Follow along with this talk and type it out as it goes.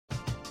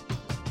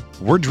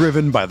We're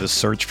driven by the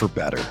search for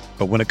better.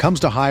 But when it comes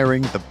to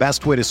hiring, the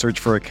best way to search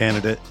for a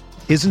candidate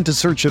isn't to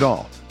search at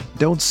all.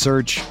 Don't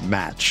search,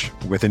 match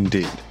with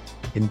Indeed.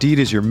 Indeed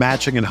is your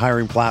matching and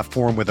hiring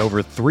platform with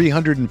over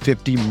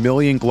 350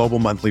 million global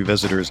monthly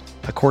visitors,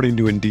 according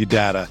to Indeed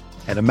data,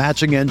 and a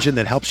matching engine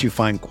that helps you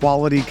find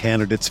quality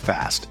candidates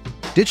fast.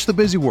 Ditch the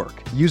busy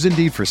work. Use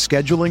Indeed for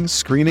scheduling,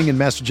 screening, and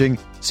messaging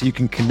so you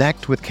can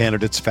connect with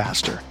candidates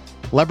faster.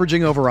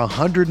 Leveraging over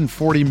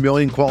 140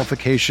 million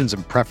qualifications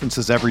and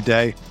preferences every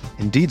day,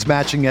 Indeed's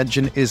matching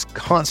engine is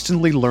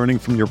constantly learning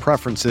from your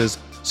preferences,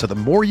 so the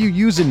more you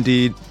use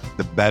Indeed,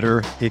 the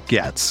better it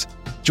gets.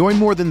 Join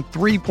more than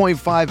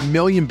 3.5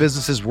 million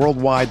businesses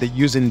worldwide that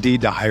use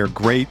Indeed to hire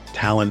great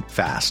talent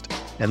fast.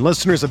 And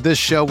listeners of this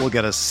show will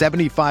get a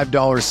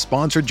 $75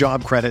 sponsored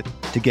job credit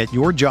to get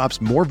your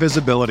jobs more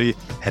visibility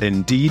at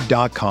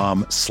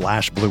Indeed.com/Blue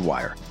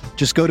Wire.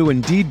 Just go to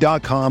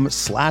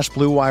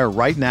Indeed.com/Blue Wire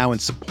right now and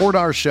support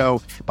our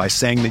show by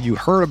saying that you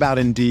heard about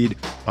Indeed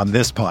on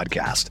this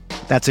podcast.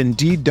 That's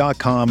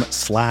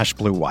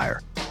Indeed.com/Blue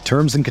Wire.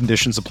 Terms and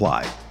conditions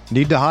apply.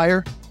 Need to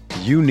hire?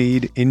 You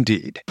need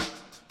Indeed.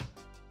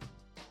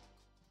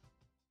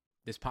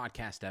 This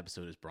podcast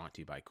episode is brought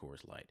to you by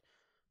Coors Light.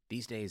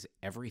 These days,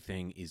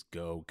 everything is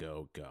go,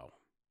 go, go.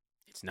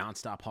 It's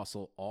nonstop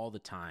hustle all the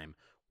time.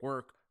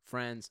 Work,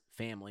 friends,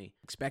 family,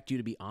 expect you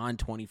to be on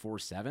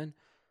 24/7.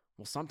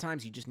 Well,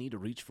 sometimes you just need to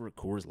reach for a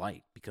Coors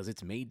Light because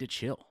it's made to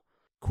chill.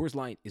 Coors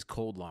Light is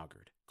cold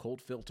lagered,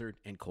 cold filtered,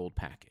 and cold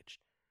packaged.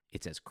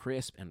 It's as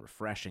crisp and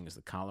refreshing as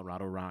the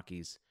Colorado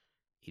Rockies.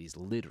 It is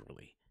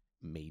literally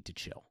made to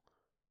chill.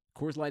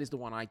 Coors Light is the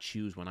one I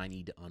choose when I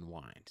need to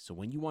unwind. So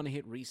when you want to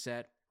hit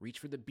reset, reach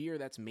for the beer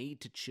that's made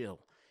to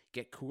chill.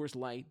 Get Coors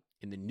Light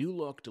in the new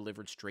look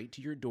delivered straight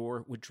to your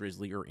door with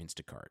Drizzly or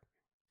Instacart.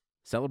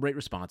 Celebrate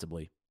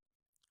responsibly.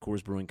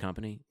 Coors Brewing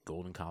Company,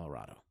 Golden,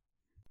 Colorado.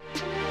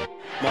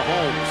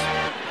 Mahomes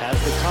has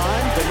the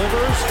time,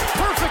 delivers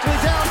perfectly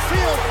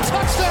downfield,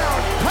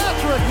 touchdown,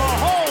 Patrick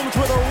Mahomes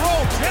with a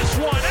rope. This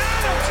one,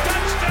 Adams,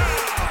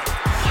 touchdown.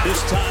 This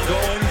time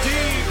going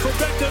deep for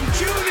Beckham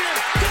Jr.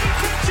 Did he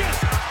catch it?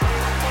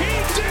 He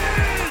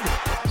did.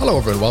 Hello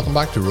everyone, welcome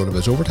back to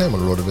RotoViz Overtime on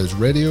RotoViz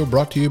Radio,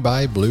 brought to you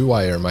by Blue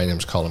Wire. My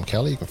name's Colin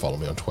Kelly. You can follow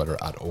me on Twitter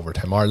at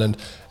Overtime Ireland.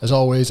 As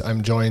always,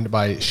 I'm joined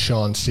by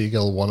Sean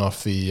Siegel, one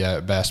of the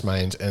best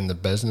minds in the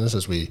business,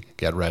 as we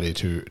get ready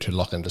to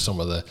look into some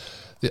of the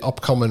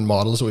upcoming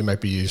models that we might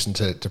be using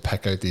to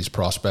pick out these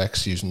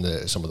prospects, using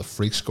some of the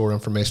freak score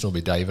information. We'll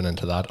be diving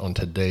into that on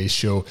today's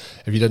show.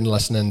 If you didn't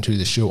listen into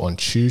the show on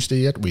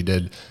Tuesday yet, we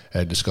did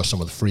discuss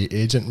some of the free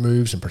agent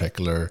moves, in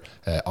particular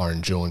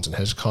Aaron Jones and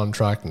his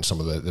contract, and some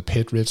of the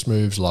Patriots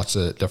moves. Lots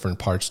of different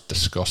parts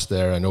discussed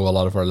there. I know a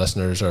lot of our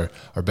listeners are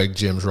big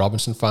James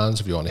Robinson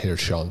fans. If you want to hear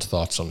Sean's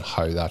thoughts on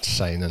how that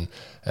signing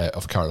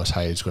of Carlos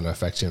Hyde is going to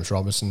affect James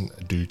Robinson,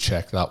 do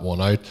check that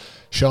one out.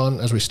 Sean,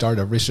 as we start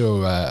every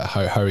show,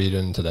 how are you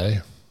doing today?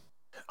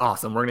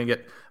 Awesome. We're going to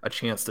get a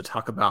chance to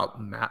talk about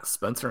Matt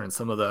Spencer and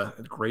some of the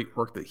great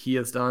work that he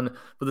has done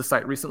for the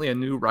site recently. A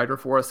new writer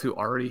for us who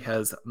already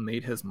has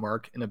made his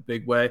mark in a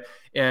big way.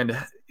 And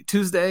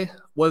Tuesday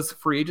was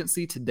free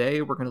agency.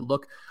 Today, we're going to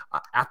look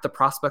at the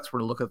prospects. We're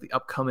going to look at the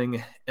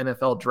upcoming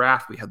NFL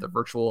draft. We have the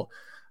virtual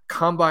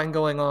combine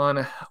going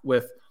on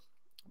with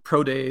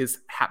pro days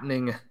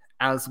happening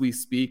as we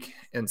speak.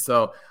 And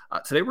so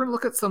today we're going to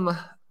look at some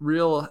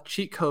real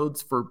cheat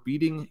codes for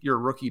beating your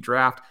rookie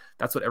draft.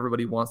 That's what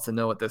everybody wants to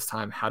know at this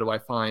time. How do I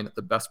find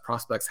the best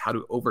prospects? How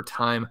do over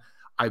time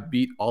I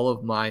beat all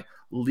of my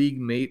league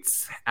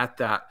mates at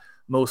that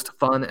most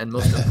fun and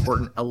most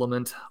important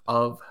element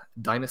of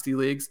dynasty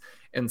leagues?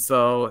 And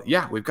so,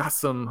 yeah, we've got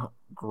some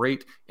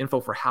great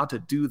info for how to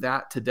do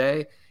that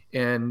today.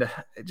 And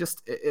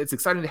it's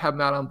exciting to have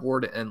Matt on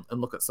board and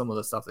look at some of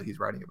the stuff that he's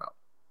writing about.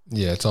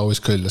 Yeah, it's always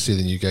cool to see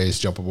the new guys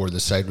jump aboard the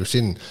site.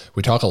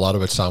 We talk a lot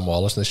about Sam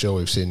Wallace in the show.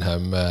 We've seen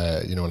him,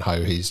 and how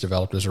he's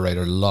developed as a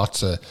writer.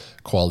 Lots of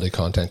quality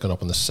content going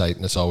up on the site,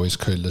 and it's always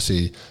cool to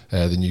see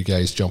the new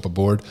guys jump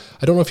aboard.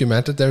 I don't know if you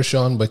meant it there,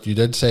 Sean, but you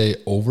did say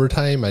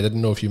overtime. I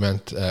didn't know if you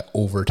meant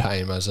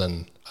overtime as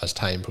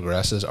time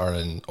progresses, or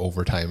in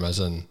overtime as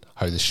in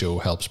how the show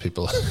helps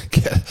people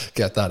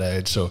get that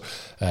edge. So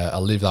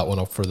I'll leave that one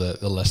up for the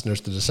listeners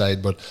to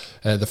decide. But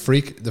the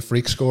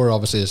freak score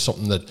obviously is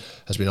something that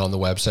has been on the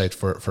website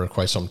for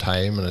quite some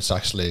time, and it's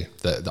actually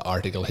the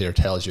article here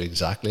tells you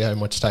exactly how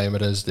much time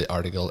it is. The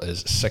article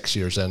is 6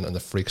 years in, and the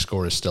freak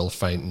score is still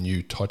finding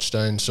new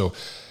touchdowns. So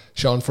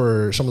Sean,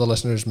 for some of the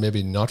listeners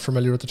maybe not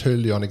familiar with the tool,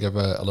 do you want to give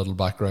a little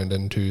background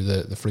into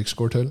the freak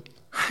score tool?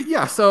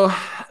 Yeah, so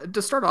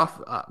to start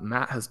off,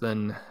 Matt has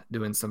been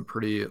doing some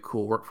pretty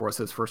cool work for us.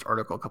 His first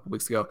article a couple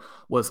weeks ago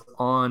was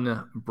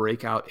on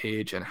breakout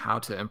age and how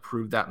to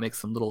improve that, make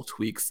some little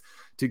tweaks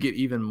to get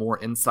even more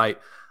insight.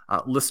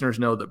 Listeners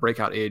know that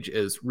breakout age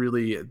is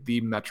really the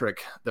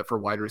metric that for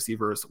wide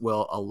receivers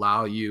will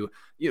allow you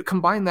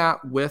combine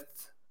that with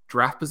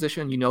draft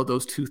position,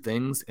 those two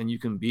things, and you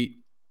can beat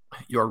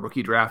your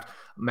rookie draft.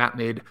 Matt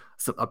made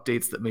some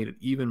updates that made it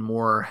even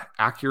more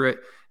accurate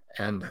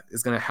and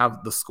is going to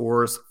have the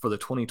scores for the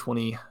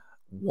 2020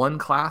 one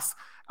class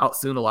out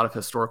soon. A lot of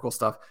historical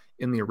stuff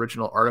in the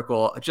original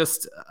article.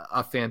 Just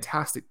a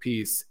fantastic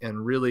piece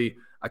and really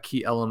a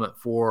key element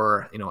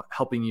for,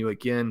 helping you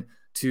again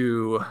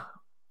to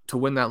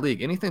win that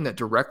league. Anything that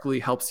directly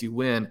helps you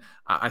win,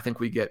 I think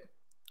we get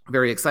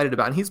very excited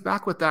about. And he's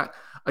back with that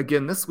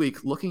again this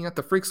week, looking at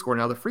the Freak Score.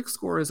 Now, the Freak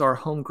Score is our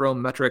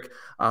homegrown metric,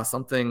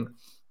 something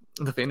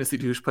the Fantasy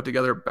Douche put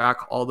together back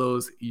all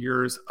those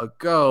years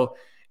ago.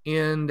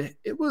 And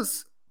it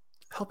was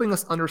helping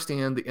us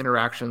understand the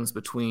interactions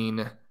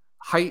between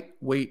height,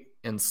 weight,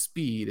 and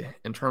speed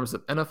in terms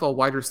of NFL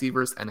wide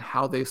receivers and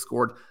how they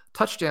scored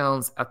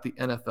touchdowns at the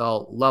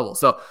NFL level.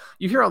 So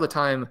you hear all the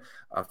time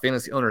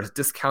fantasy owners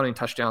discounting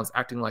touchdowns,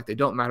 acting like they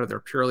don't matter. They're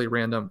purely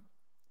random.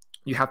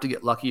 You have to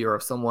get lucky, or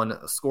if someone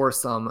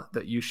scores some,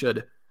 that you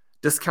should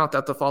discount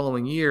that the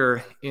following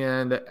year.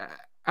 And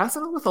as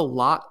with a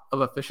lot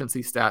of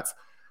efficiency stats,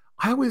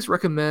 I always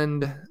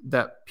recommend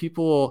that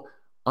people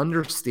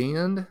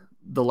understand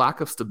the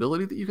lack of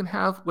stability that you can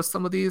have with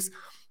some of these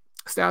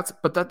stats,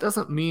 but that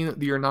doesn't mean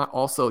that you're not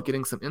also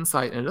getting some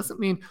insight, and it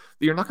doesn't mean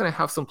that you're not going to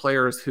have some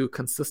players who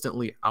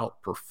consistently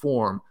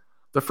outperform.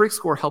 The Freak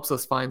Score helps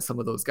us find some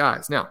of those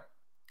guys. Now,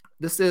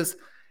 this is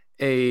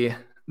a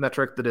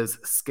metric that is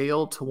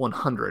scaled to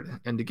 100,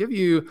 and to give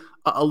you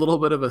a little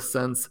bit of a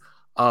sense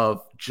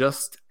of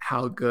just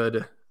how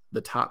good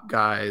the top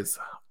guys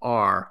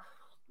are.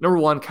 Number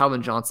one,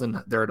 Calvin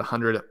Johnson, there at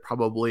 100,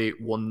 probably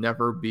will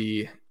never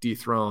be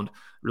dethroned.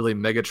 Really,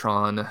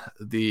 Megatron,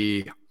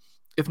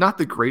 if not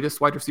the greatest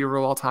wide receiver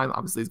of all time,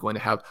 obviously he's going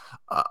to have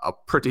a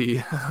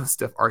pretty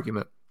stiff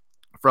argument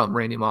from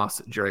Randy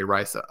Moss, Jerry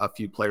Rice, a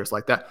few players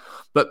like that.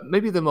 But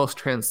maybe the most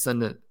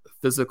transcendent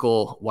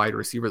physical wide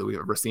receiver that we've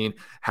ever seen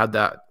had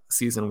that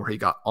season where he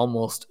got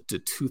almost to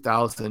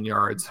 2,000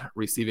 yards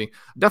receiving.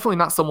 Definitely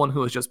not someone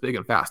who was just big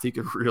and fast. He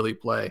could really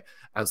play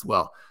as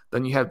well.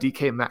 Then you have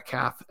DK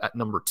Metcalf at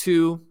number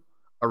 2,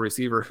 a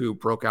receiver who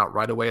broke out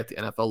right away at the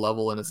NFL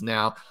level and is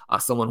now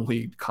someone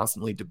we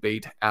constantly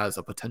debate as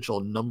a potential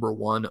number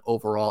 1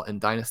 overall in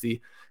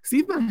Dynasty.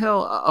 Stephen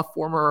Hill, a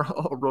former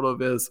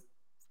RotoViz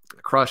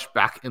crush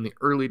back in the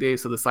early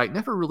days of the site,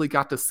 never really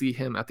got to see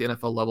him at the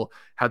NFL level,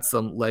 had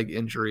some leg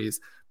injuries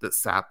that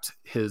sapped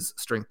his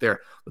strength there.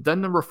 But then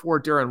number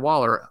 4, Darren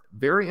Waller,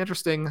 very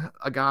interesting,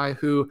 a guy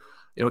who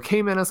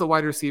came in as a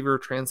wide receiver,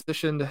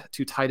 transitioned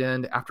to tight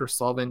end after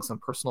solving some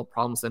personal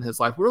problems in his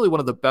life. Really one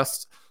of the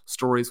best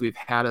stories we've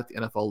had at the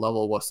NFL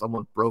level was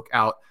someone broke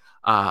out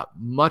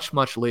much,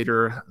 much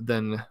later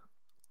than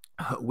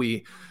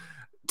we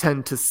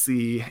tend to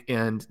see,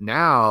 and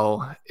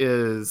now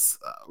is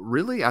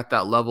really at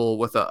that level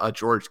with a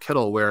George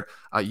Kittle, where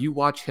you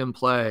watch him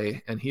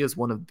play and he is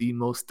one of the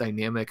most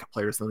dynamic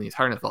players in the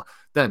entire NFL.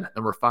 Then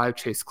number 5,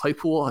 Chase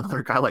Claypool,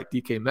 another guy like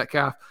DK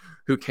Metcalf,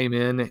 who came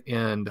in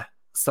and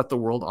set the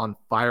world on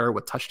fire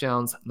with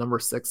touchdowns. Number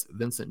 6,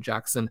 Vincent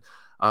Jackson,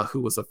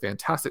 who was a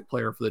fantastic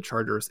player for the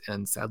Chargers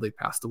and sadly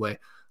passed away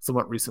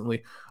somewhat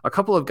recently. A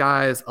couple of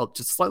guys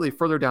just slightly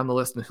further down the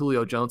list, and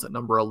Julio Jones at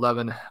number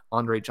 11,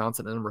 Andre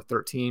Johnson at number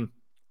 13.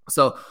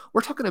 So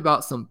we're talking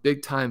about some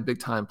big time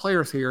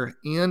players here,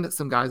 and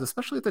some guys,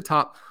 especially at the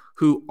top,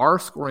 who are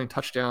scoring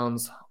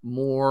touchdowns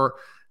more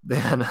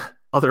than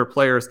other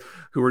players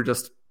who are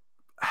just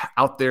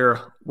out there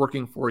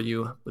working for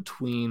you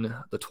between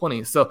the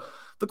 20s. So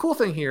the cool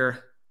thing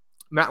here,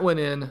 Matt went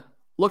in,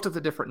 looked at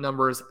the different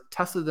numbers,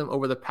 tested them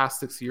over the past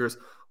 6 years,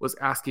 was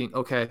asking,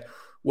 okay,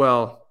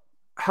 well,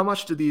 how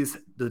much do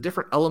the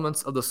different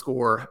elements of the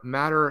score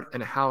matter,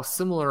 and how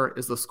similar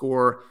is the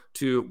score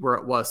to where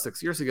it was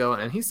 6 years ago?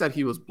 And he said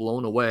he was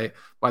blown away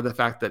by the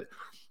fact that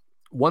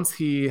once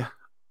he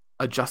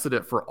adjusted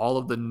it for all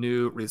of the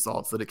new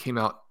results, that it came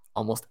out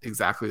almost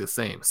exactly the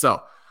same.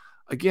 So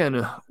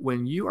again,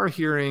 when you are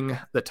hearing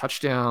that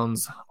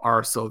touchdowns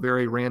are so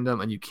very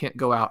random and you can't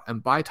go out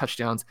and buy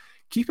touchdowns,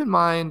 keep in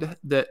mind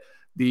that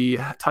the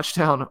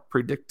touchdown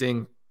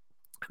predicting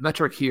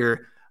metric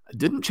here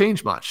didn't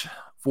change much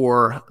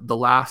for the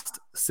last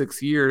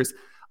 6 years. A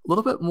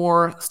little bit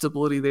more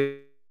stability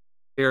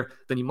there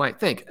than you might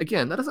think.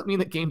 Again, that doesn't mean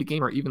that game to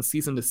game or even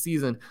season to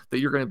season that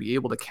you're going to be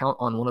able to count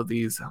on one of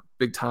these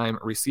big time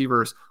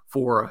receivers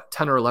for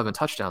 10 or 11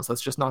 touchdowns. That's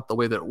just not the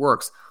way that it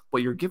works.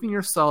 But you're giving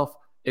yourself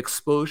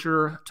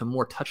exposure to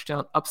more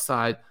touchdown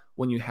upside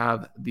when you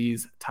have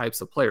these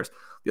types of players.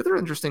 The other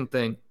interesting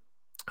thing,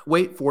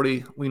 weight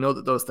 40, we know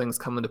that those things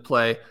come into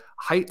play.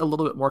 Height, a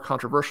little bit more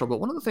controversial,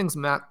 but one of the things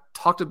Matt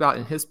talked about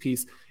in his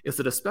piece is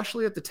that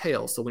especially at the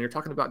tail, so when you're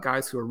talking about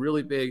guys who are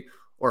really big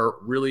or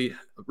really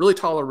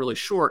tall or really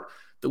short,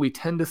 that we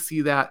tend to see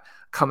that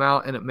come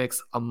out and it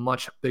makes a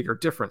much bigger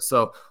difference.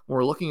 So when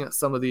we're looking at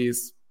some of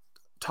these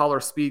taller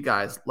speed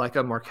guys, like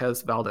a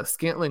Marquez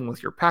Valdes-Scantling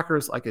with your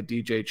Packers, like a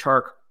DJ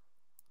Chark,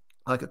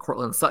 like a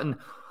Cortland Sutton,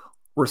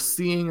 we're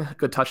seeing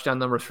good touchdown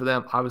numbers for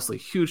them. Obviously,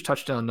 huge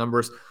touchdown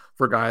numbers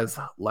for guys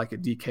like a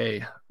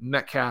DK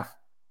Metcalf,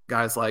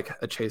 guys like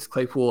a Chase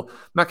Claypool.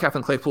 Metcalf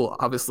and Claypool,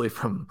 obviously,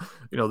 from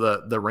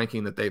the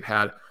ranking that they've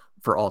had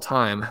for all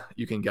time,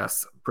 you can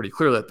guess pretty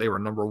clearly that they were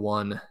number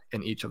 1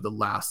 in each of the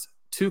last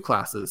 2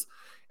 classes.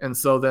 And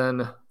so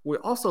then we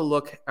also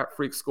look at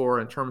Freak Score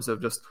in terms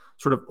of just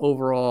sort of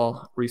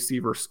overall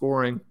receiver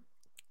scoring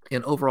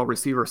and overall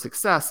receiver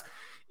success.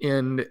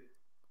 And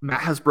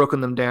Matt has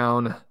broken them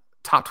down.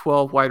 Top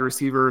 12 wide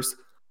receivers,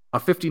 a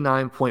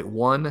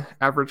 59.1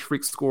 average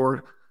Freak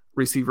Score.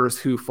 Receivers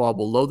who fall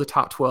below the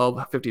top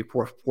 12,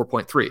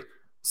 54.3.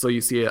 So you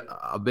see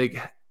a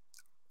big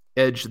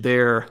edge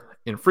there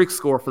in Freak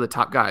Score for the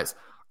top guys.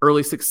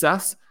 Early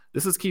success,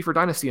 this is key for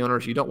dynasty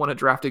owners. You don't want to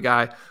draft a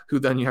guy who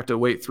then you have to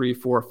wait 3,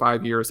 4,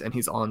 5 years and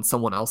he's on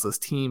someone else's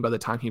team by the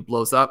time he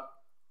blows up.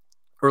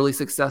 Early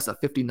success, a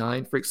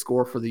 59 Freak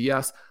Score for the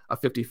yes, a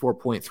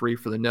 54.3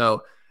 for the no.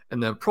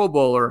 And then Pro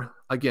Bowler,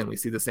 again, we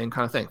see the same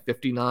kind of thing.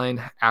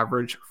 59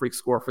 average Freak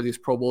Score for these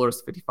Pro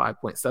Bowlers,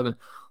 55.7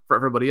 for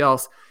everybody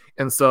else.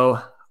 And so,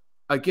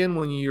 again,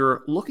 when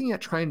you're looking at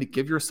trying to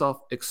give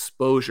yourself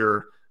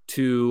exposure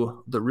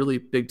to the really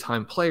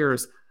big-time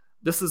players,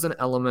 this is an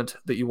element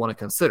that you want to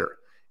consider.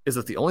 Is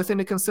it the only thing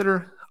to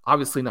consider?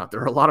 Obviously not. There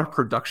are a lot of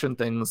production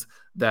things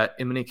that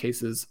in many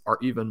cases are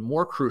even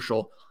more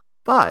crucial.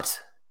 But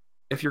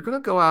if you're going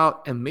to go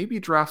out and maybe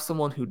draft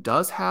someone who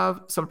does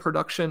have some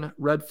production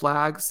red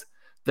flags,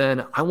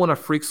 then I want a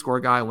Freak Score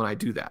guy when I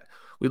do that.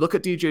 We look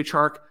at DJ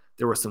Chark.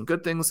 There were some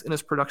good things in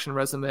his production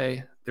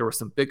resume. There were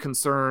some big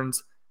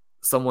concerns.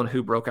 Someone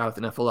who broke out at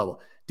the NFL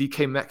level.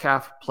 DK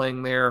Metcalf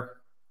playing there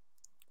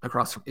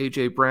across from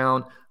A.J.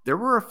 Brown. There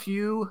were a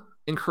few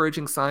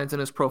encouraging signs in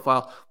his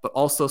profile, but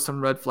also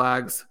some red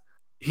flags.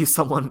 He's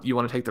someone you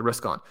want to take the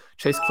risk on.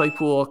 Chase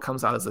Claypool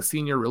comes out as a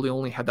senior, really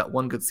only had that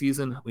one good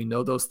season. We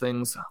know those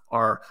things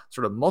are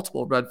sort of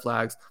multiple red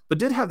flags, but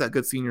did have that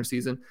good senior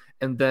season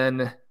and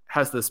then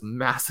has this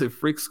massive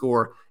Freak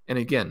Score. And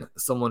again,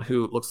 someone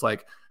who looks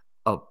like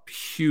a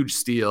huge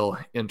steal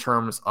in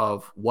terms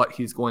of what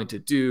he's going to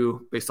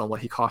do based on what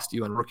he cost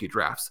you in rookie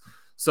drafts.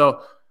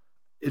 So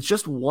it's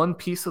just one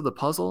piece of the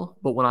puzzle.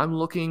 But when I'm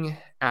looking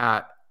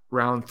at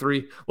round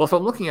 3, well, if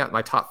I'm looking at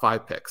my top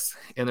 5 picks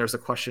and there's a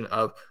question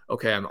of,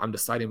 okay, I'm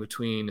deciding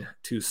between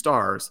 2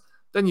 stars,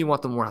 then you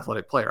want the more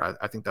athletic player.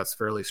 I think that's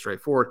fairly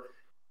straightforward.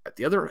 At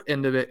the other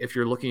end of it, if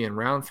you're looking in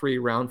round 3,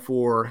 round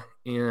 4,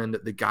 and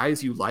the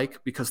guys you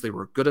like because they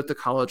were good at the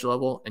college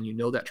level and you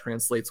know that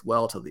translates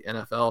well to the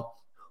NFL,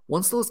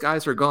 once those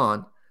guys are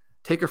gone,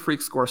 take a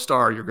Freak Score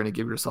star. You're going to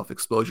give yourself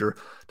exposure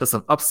to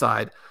some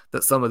upside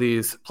that some of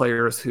these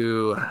players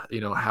who,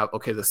 have,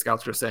 okay, the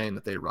scouts are saying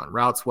that they run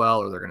routes well,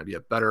 or they're going to be a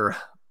better,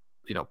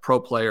 pro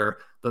player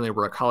than they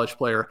were a college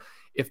player.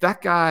 If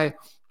that guy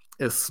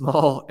is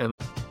small and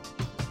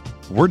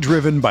We're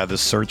driven by the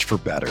search for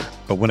better.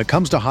 But when it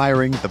comes to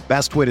hiring, the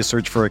best way to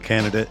search for a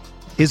candidate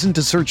isn't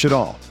to search at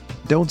all.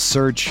 Don't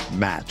search,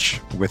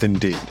 match with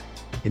Indeed.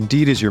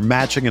 Indeed is your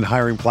matching and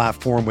hiring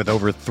platform with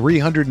over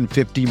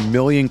 350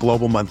 million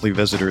global monthly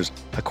visitors,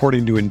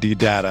 according to Indeed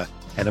data,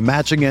 and a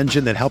matching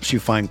engine that helps you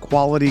find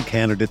quality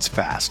candidates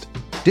fast.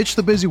 Ditch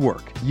the busy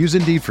work. Use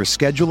Indeed for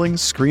scheduling,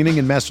 screening,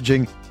 and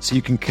messaging so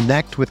you can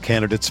connect with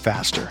candidates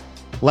faster.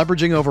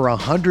 Leveraging over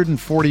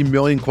 140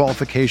 million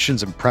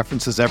qualifications and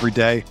preferences every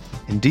day,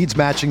 Indeed's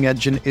matching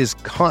engine is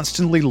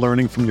constantly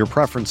learning from your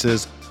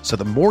preferences, so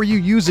the more you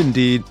use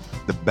Indeed,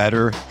 the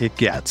better it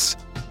gets.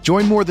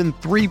 Join more than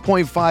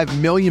 3.5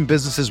 million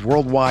businesses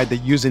worldwide that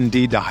use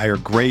Indeed to hire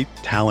great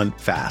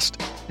talent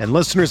fast. And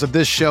listeners of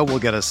this show will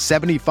get a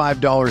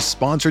 $75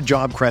 sponsored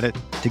job credit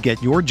to get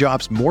your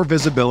jobs more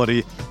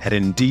visibility at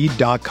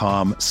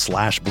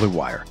Indeed.com/Blue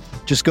Wire.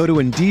 Just go to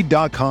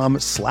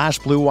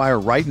Indeed.com/Blue Wire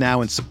right now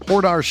and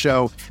support our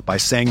show by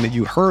saying that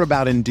you heard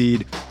about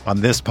Indeed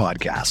on this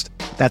podcast.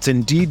 That's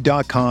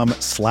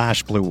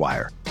Indeed.com/Blue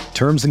Wire.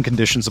 Terms and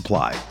conditions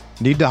apply.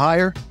 Need to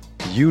hire?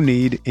 You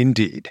need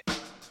Indeed.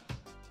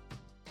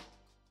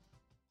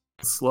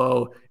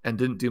 Slow and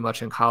didn't do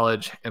much in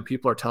college, and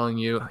people are telling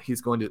you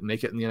he's going to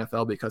make it in the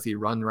NFL because he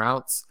runs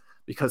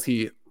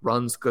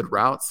good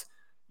routes,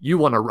 you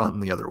want to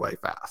run the other way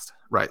fast,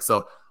 right?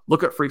 So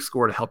look at Freak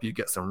Score to help you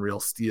get some real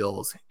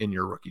steals in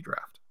your rookie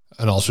draft.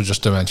 And also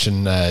just to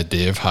mention,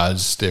 Dave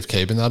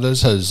Caban,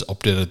 has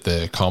updated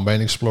the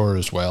Combine Explorer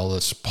as well.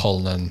 It's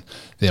pulling in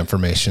the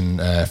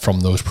information from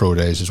those pro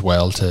days as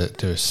well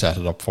to set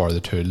it up for the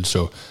tool.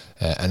 So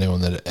anyone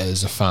that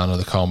is a fan of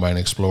the Combine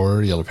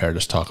Explorer, you'll have heard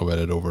us talk about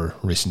it over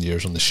recent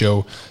years on the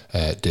show.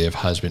 Dave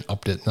has been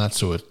updating that,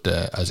 so it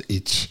as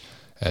each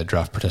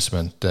draft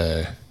participant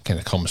kind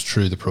of comes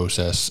through the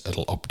process,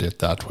 it'll update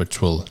that,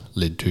 which will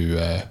lead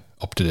to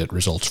up-to-date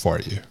results for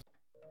you.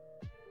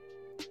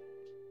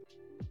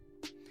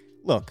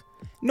 Look,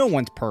 no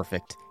one's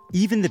perfect.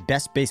 Even the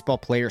best baseball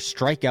players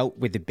strike out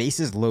with the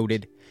bases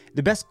loaded.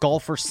 The best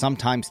golfers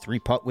sometimes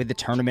three-putt with the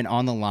tournament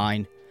on the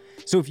line.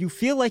 So if you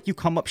feel like you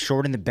come up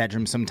short in the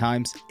bedroom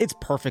sometimes, it's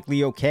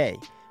perfectly okay.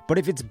 But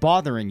if it's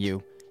bothering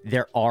you,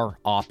 there are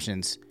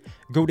options.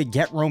 Go to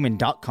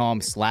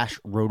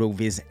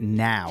GetRoman.com/RotoViz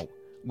now.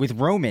 With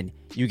Roman,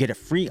 you get a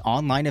free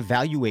online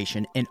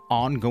evaluation and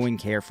ongoing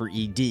care for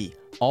ED,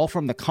 all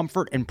from the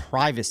comfort and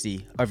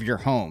privacy of your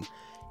home.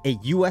 A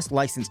U.S.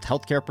 licensed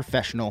healthcare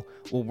professional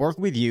will work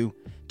with you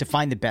to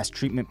find the best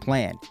treatment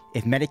plan.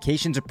 If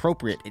medication's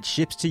appropriate, it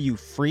ships to you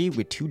free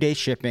with 2-day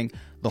shipping.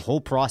 The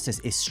whole process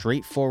is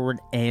straightforward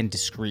and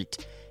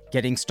discreet.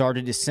 Getting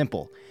started is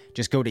simple.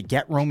 Just go to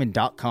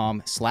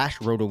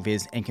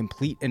GetRoman.com/RotoViz and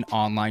complete an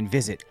online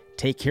visit.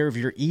 Take care of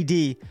your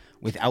ED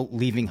without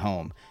leaving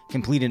home.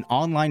 Complete an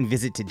online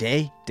visit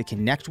today to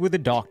connect with a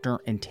doctor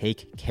and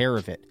take care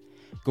of it.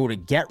 Go to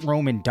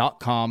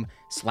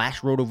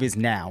GetRoman.com/RotoViz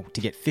now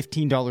to get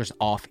 $15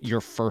 off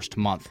your first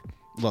month.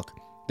 Look,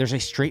 there's a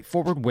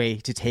straightforward way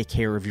to take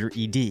care of your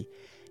ED.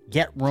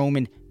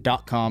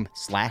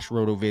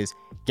 GetRoman.com/RotoViz.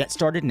 Get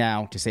started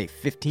now to save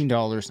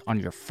 $15 on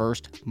your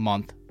first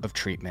month of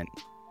treatment.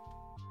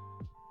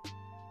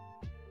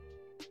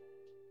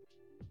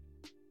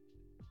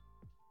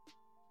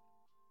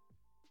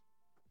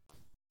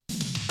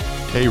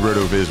 Hey,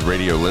 RotoViz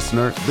radio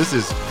listener, this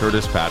is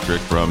Curtis Patrick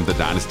from the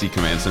Dynasty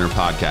Command Center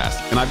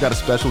podcast, and I've got a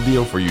special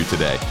deal for you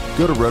today.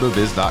 Go to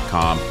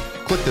rotoviz.com,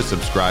 click the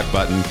subscribe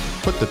button,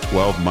 put the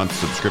 12-month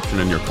subscription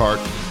in your cart,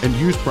 and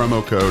use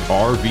promo code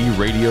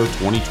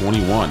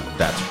RVRadio2021.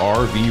 That's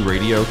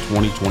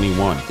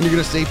RVRadio2021, and you're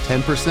going to save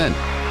 10%.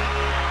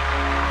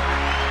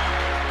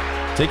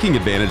 Taking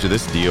advantage of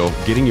this deal,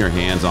 getting your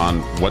hands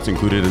on what's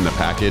included in the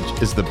package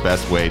is the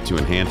best way to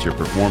enhance your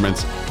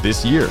performance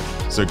this year.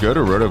 So go to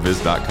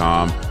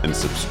rotoviz.com and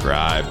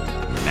subscribe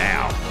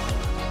now.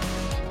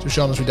 So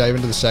Sean, as we dive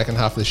into the second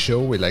half of the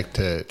show, we like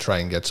to try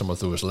and get some of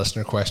those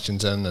listener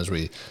questions in as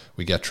we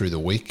get through the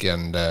week,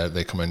 and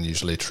they come in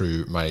usually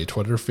through my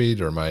Twitter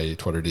feed or my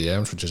Twitter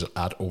DMs, which is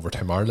at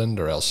Overtime Ireland,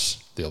 or else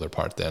the other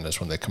part then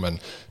is when they come in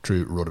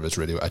through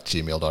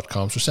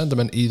rotovizradio@gmail.com. So send them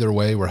in either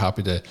way. We're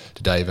happy to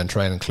dive in,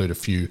 try and include a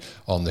few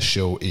on the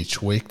show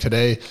each week.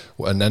 Today,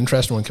 an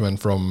interesting one came in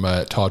from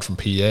Todd from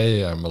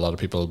PA. A lot of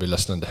people will be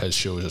listening to his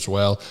shows as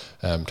well.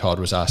 Todd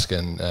was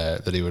asking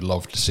that he would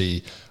love to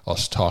see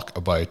us talk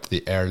about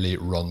the early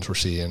runs we're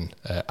seeing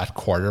at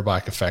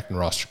quarterback affecting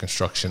roster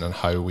construction and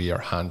how we are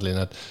handling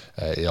it.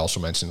 He also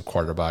mentioned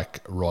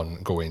quarterback run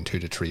going 2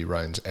 to 3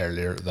 rounds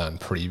earlier than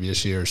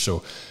previous years.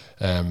 So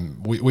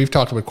we've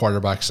talked about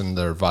quarterbacks and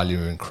their value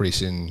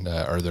increasing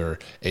or their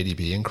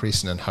ADP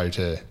increasing and how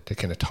to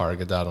kind of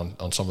target that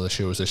on some of the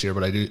shows this year.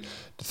 But I do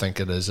think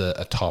it is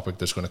a topic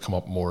that's going to come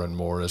up more and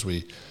more as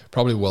we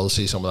probably will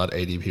see some of that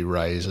ADP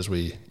rise as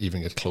we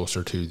even get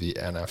closer to the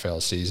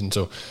NFL season.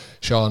 So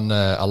Sean,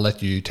 I'll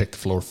let you take the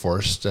floor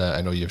first.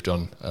 I know you've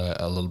done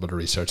a little bit of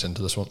research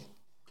into this one.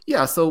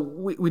 Yeah, so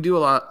we do a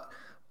lot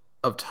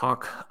of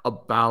talk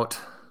about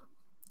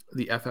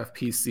the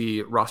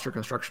FFPC Roster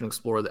Construction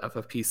Explorer, the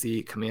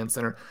FFPC Command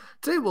Center.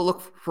 Today we'll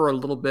look for a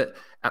little bit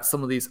at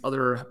some of these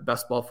other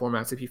best ball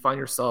formats. If you find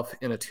yourself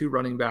in a 2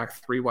 running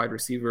back, 3 wide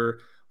receiver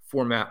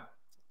format,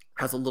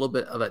 has a little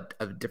bit of a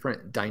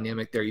different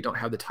dynamic there. You don't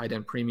have the tight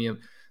end premium.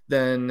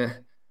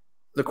 Then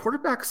the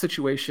quarterback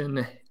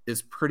situation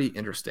is pretty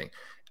interesting.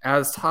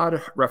 As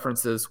Todd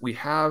references, we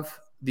have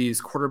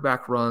these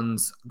quarterback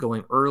runs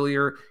going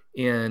earlier,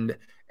 and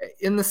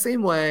in the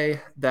same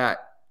way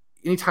that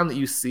anytime that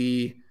you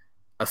see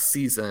a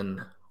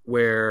season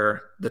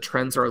where the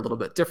trends are a little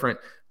bit different,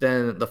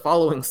 then the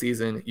following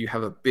season you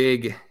have a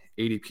big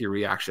ADP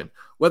reaction,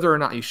 whether or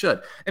not you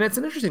should. And it's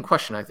an interesting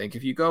question, I think.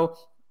 If you go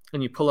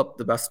and you pull up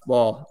the Best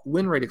Ball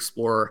Win Rate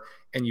Explorer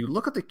and you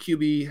look at the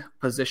QB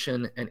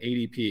position and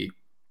ADP,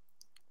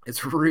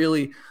 it's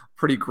really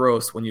pretty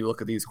gross when you look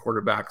at these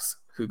quarterbacks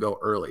who go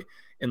early.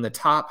 In the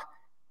top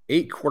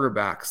 8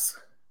 quarterbacks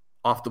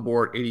off the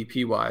board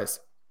ADP-wise,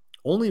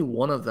 only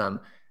one of them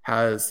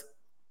has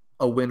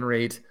a win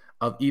rate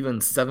of even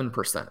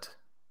 7%,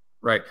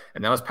 right?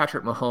 And that was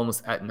Patrick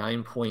Mahomes at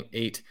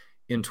 9.8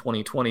 in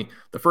 2020.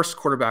 The first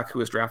quarterback who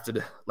was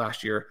drafted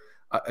last year,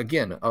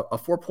 again, a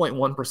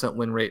 4.1%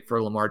 win rate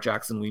for Lamar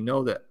Jackson. We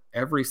know that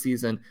every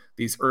season,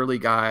 these early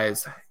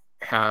guys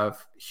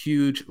have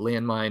huge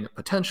landmine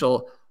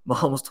potential,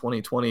 Mahomes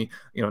 2020,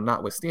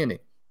 notwithstanding.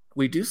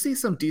 We do see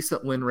some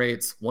decent win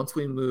rates once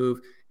we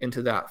move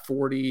into that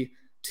 40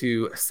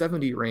 to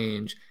 70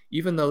 range,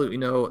 even though we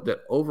know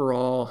that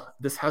overall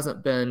this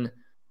hasn't been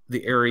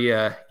the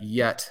area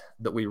yet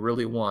that we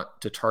really want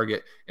to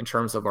target in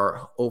terms of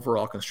our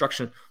overall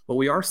construction. But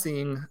we are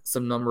seeing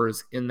some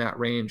numbers in that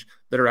range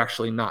that are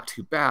actually not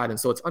too bad. And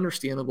so it's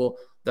understandable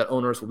that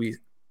owners will be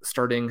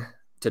starting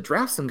to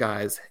draft some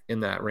guys in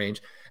that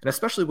range. And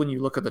especially when you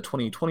look at the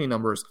 2020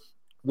 numbers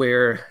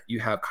where you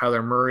have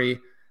Kyler Murray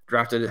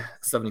drafted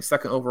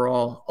 72nd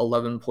overall,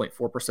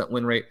 11.4%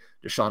 win rate.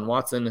 Deshaun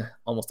Watson,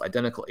 almost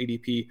identical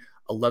ADP,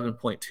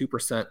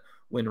 11.2%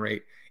 win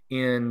rate.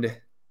 And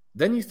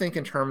then you think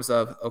in terms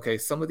of, okay,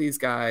 some of these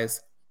guys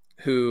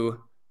who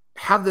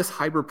have this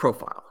hybrid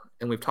profile,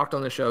 and we've talked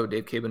on the show,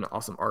 Dave Caban, an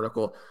awesome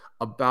article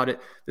about it.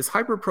 This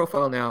hybrid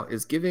profile now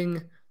is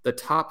giving the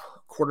top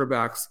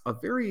quarterbacks a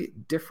very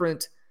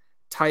different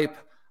type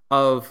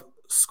of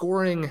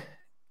scoring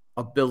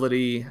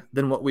ability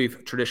than what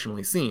we've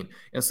traditionally seen.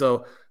 And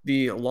so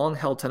the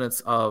long-held tenets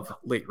of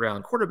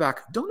late-round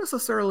quarterback don't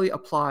necessarily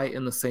apply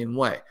in the same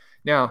way.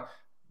 Now,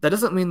 that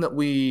doesn't mean that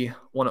we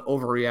want to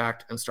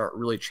overreact and start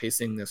really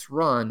chasing this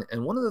run.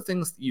 And one of the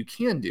things that you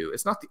can do,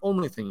 it's not the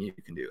only thing you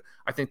can do.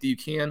 I think that you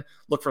can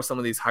look for some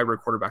of these hybrid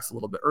quarterbacks a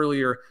little bit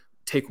earlier,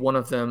 take one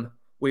of them,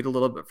 wait a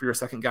little bit for your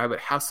second guy, but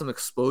have some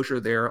exposure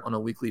there on a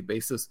weekly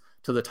basis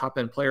to the top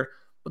end player.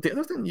 But the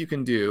other thing you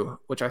can do,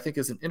 which I think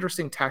is an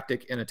interesting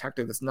tactic and a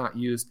tactic that's not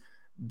used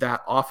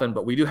that often,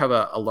 but we do have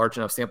a large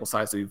enough sample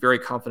size to be very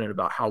confident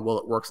about how well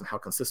it works and how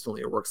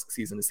consistently it works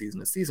season to season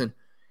to season,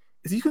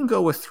 is you can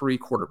go with 3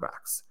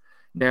 quarterbacks.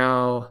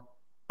 Now,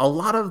 a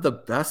lot of the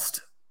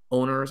best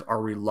owners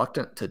are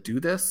reluctant to do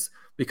this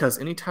because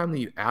anytime that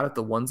you add at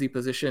the onesie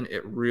position,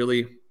 it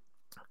really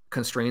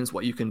constrains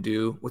what you can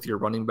do with your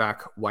running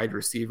back, wide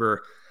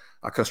receiver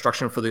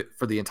construction for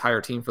the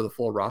entire team, for the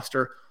full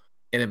roster.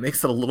 And it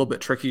makes it a little bit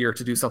trickier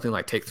to do something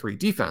like take 3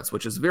 defense,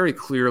 which is very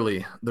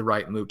clearly the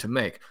right move to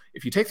make.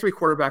 If you take 3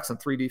 quarterbacks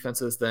and 3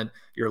 defenses, then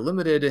you're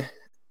limited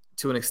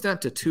to an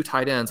extent to 2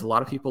 tight ends. A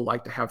lot of people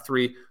like to have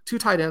 2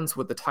 tight ends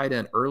with the tight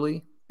end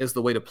early is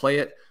the way to play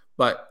it.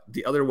 But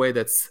the other way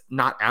that's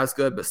not as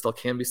good, but still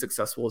can be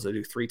successful, is to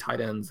do 3 tight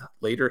ends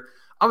later.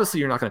 Obviously,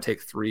 you're not going to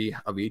take 3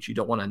 of each. You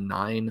don't want a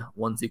 9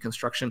 onesie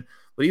construction,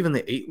 but even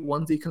the 8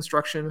 onesie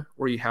construction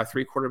where you have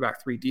 3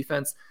 quarterback, 3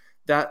 defense,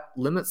 that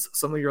limits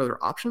some of your other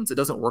options. It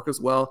doesn't work as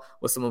well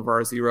with some of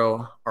our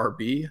 0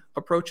 RB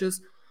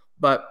approaches,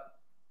 but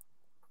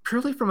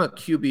purely from a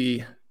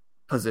QB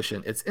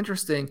position, it's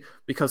interesting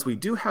because we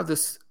do have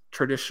this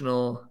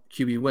traditional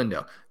QB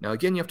window. Now,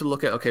 again, you have to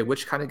look at, okay,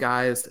 which kind of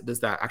guys does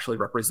that actually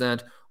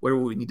represent? Where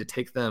will we need to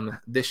take them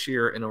this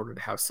year in order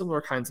to have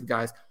similar kinds of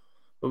guys?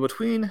 But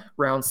between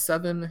round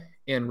 7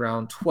 and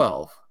round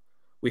 12,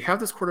 we have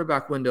this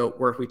quarterback window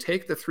where if we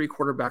take the 3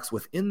 quarterbacks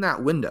within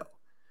that window,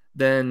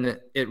 then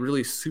it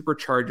really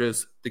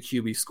supercharges the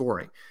QB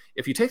scoring.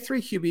 If you take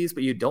 3 QBs,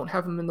 but you don't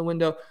have them in the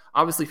window,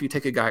 obviously if you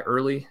take a guy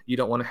early, you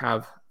don't want to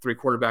have 3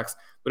 quarterbacks.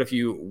 But if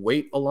you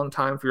wait a long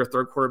time for your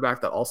 3rd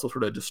quarterback, that also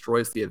sort of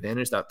destroys the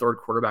advantage. That 3rd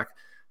quarterback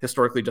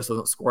historically just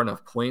doesn't score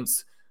enough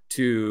points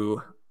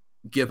to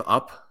give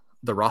up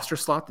the roster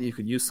slot that you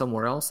could use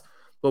somewhere else.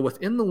 But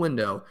within the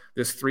window,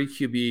 this 3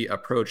 QB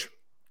approach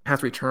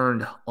has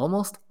returned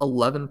almost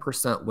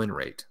 11% win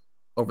rate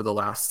over the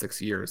last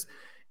 6 years.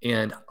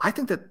 And I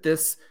think that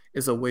this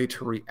is a way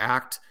to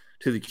react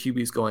to the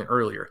QBs going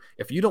earlier.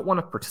 If you don't want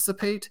to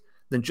participate,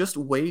 then just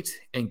wait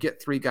and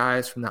get 3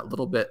 guys from that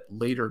little bit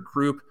later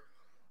group.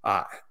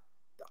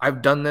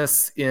 I've done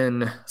this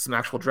in some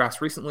actual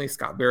drafts recently.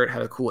 Scott Barrett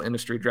had a cool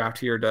industry draft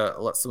here to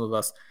let some of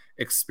us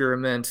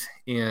experiment.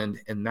 And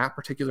in that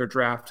particular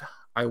draft,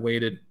 I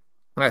waited.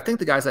 And I think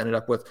the guys I ended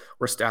up with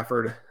were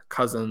Stafford,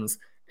 Cousins,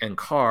 and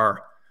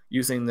Carr,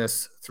 using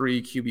this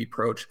 3 QB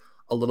approach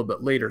a little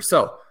bit later.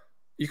 So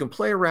you can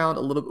play around a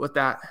little bit with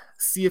that,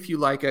 see if you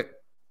like it.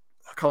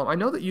 Colm, I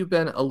know that you've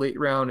been a late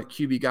round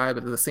QB guy,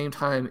 but at the same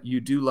time, you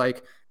do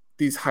like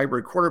these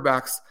hybrid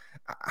quarterbacks.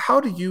 How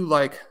do you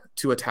like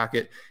to attack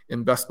it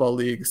in best ball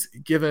leagues,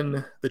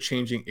 given the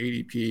changing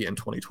ADP in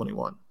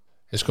 2021?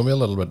 It's going to be a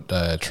little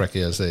bit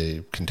tricky as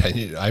they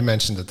continue. I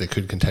mentioned that they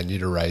could continue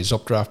to rise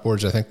up draft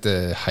boards. I think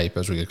the hype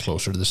as we get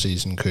closer to the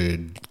season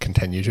could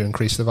continue to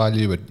increase the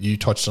value, but you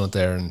touched on it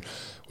there, and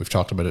we've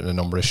talked about it in a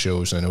number of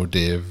shows. And I know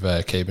Dave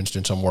Cabin's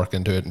doing some work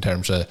into it in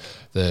terms of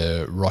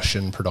the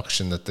rushing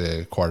production that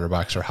the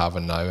quarterbacks are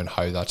having now and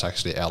how that's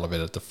actually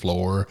elevated the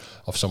floor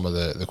of some of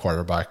the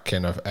quarterback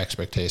kind of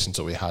expectations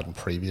that we had in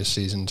previous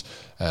seasons.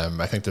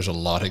 I think there's a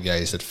lot of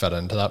guys that fit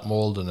into that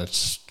mold, and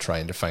it's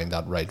trying to find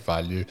that right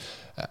value.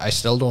 I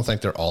still don't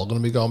think they're all going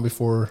to be gone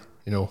before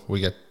we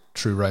get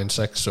through round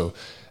 6. So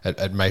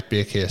it might be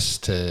a case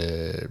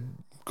to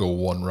go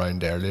 1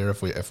 round earlier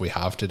if we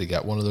have to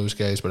get one of those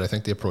guys. But I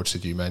think the approach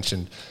that you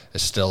mentioned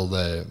is still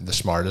the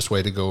smartest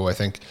way to go. I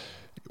think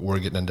we're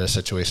getting into a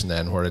situation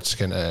then where it's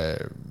kind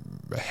of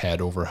head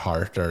over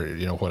heart, or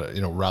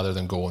rather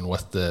than going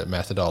with the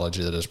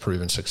methodology that has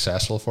proven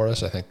successful for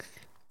us. I think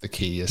the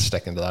key is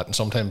sticking to that, and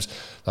sometimes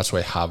that's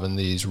why having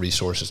these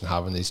resources and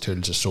having these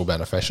tools is so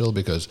beneficial,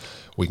 because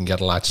we can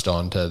get latched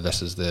on to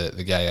this is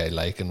the guy I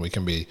like, and we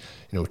can be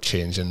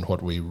changing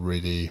what we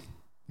really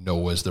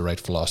know is the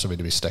right philosophy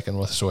to be sticking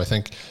with. So I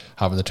think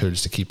having the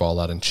tools to keep all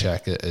that in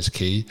check is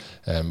key.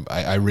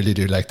 I really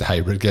do like the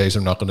hybrid guys.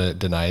 I'm not going to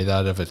deny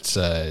that. If it's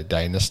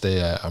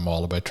Dynasty, I'm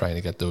all about trying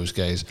to get those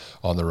guys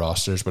on the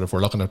rosters. But if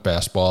we're looking at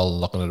best ball and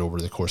looking at over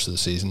the course of the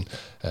season,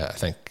 I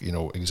think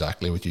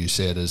exactly what you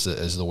said is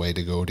the way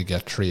to go, to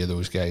get 3 of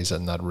those guys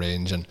in that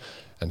range and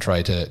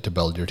try to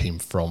build your team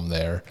from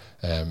there.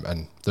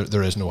 And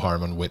there is no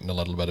harm in waiting a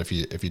little bit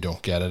if you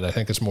don't get it. I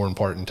think it's more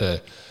important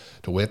to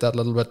wait that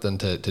little bit than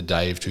to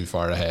dive too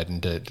far ahead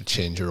and to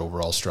change your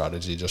overall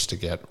strategy just to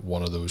get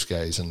one of those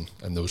guys in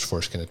those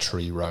first kind of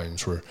 3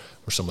 rounds where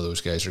some of those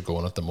guys are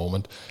going at the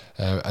moment.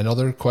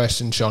 Another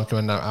question, Sean, come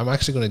in now. I'm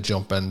actually going to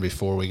jump in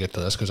before we get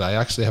to this, because I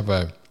actually have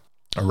a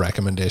a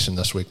recommendation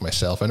this week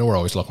myself. I know we're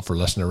always looking for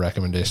listener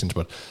recommendations,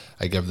 but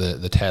I gave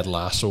the Ted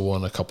Lasso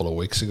one a couple of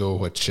weeks ago,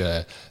 which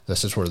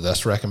this is where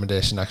this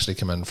recommendation actually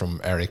came in from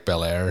Eric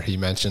Belair. He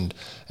mentioned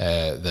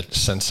that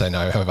since I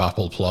now have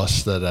Apple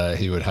Plus, that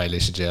he would highly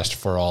suggest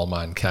For All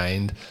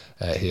Mankind.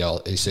 He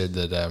said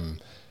that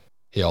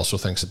he also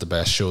thinks that the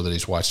best show that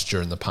he's watched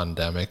during the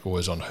pandemic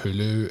was on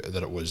Hulu,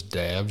 that it was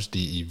Devs,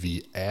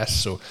 Devs.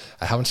 So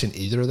I haven't seen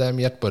either of them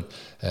yet, but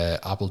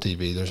Apple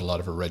TV, there's a lot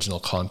of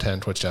original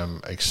content, which I'm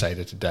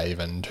excited to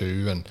dive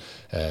into. And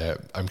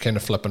I'm kind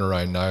of flipping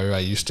around now. I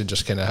used to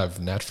just kind of have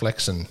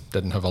Netflix and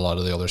didn't have a lot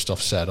of the other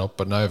stuff set up,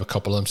 but now I have a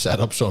couple of them set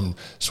up, so I'm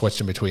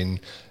switching between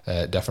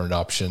different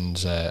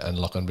options and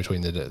looking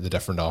between the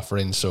different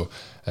offerings. So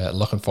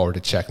looking forward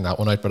to checking that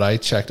one out. But I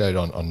checked out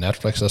on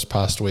Netflix this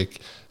past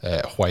week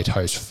White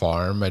House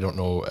Farm. I don't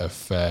know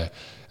if any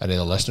of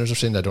the listeners have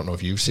seen it. I don't know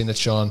if you've seen it,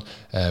 Sean.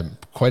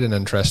 Quite an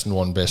interesting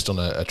one based on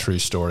a true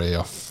story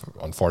of,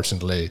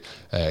 unfortunately,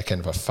 kind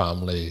of a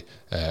family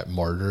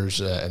murders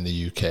in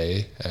the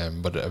UK.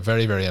 But a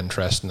very, very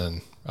interesting,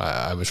 and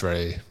I was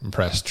very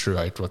impressed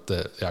throughout with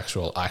the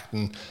actual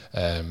acting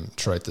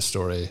throughout the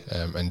story.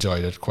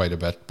 Enjoyed it quite a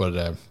bit, but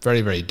a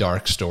very, very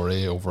dark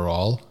story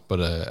overall,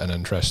 but an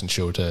interesting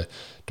show to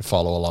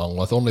follow along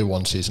with. Only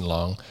one season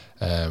long,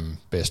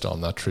 based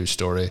on that true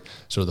story.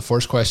 So the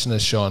first question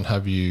is, Sean,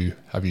 have you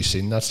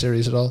seen that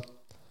series at all?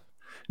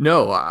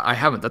 No, I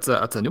haven't. That's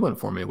a new one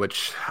for me,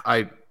 which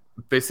I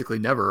basically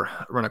never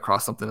run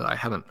across something that I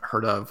haven't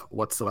heard of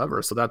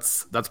whatsoever. So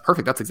that's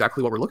perfect. That's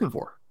exactly what we're looking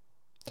for.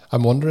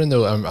 I'm wondering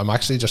though, I'm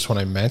actually, just when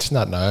I mention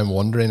that now, I'm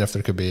wondering if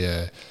there could be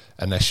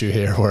an issue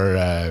here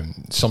where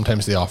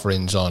sometimes the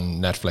offerings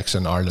on Netflix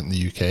in Ireland and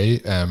the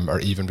UK, or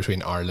even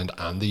between Ireland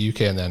and the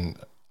UK, and then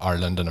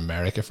Ireland and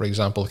America, for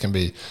example, can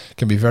be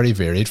very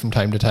varied from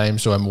time to time.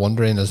 So I'm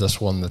wondering, is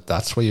this one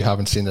that's why you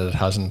haven't seen it? It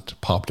hasn't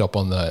popped up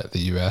on the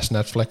US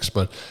Netflix,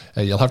 but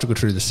you'll have to go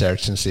through the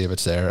search and see if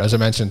it's there. As I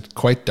mentioned,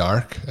 quite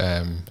dark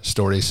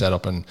story set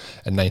up in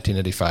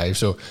 1985.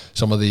 So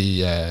some of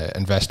the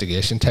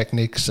investigation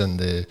techniques and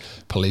the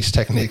police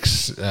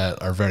techniques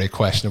are very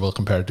questionable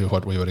compared to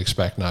what we would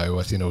expect now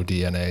with,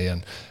 DNA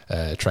and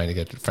trying to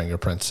get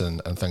fingerprints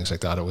and things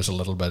like that. It was a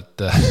little bit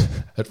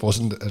it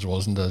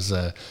wasn't as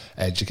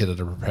educated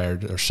or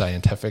prepared or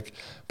scientific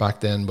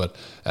back then, but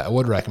I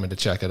would recommend to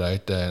check it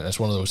out. It's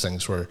one of those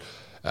things where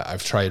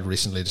I've tried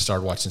recently to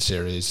start watching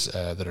series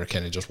that are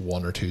kind of just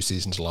 1 or 2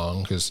 seasons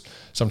long, because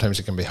sometimes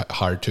it can be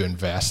hard to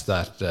invest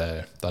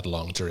that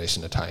long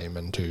duration of time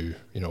into,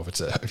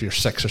 if you're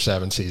 6 or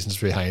 7 seasons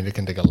behind, it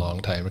can take a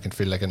long time. It can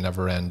feel like a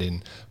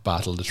never-ending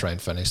battle to try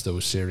and finish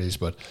those series,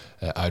 but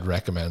I'd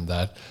recommend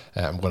that.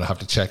 I'm going to have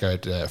to check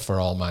out For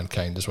All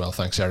Mankind as well.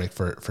 Thanks, Eric,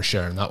 for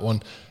sharing that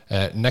one.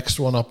 Next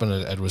one up, and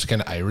it was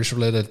kind of Irish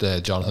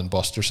related. Jonathan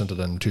Buster sent it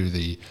into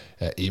the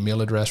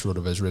email address,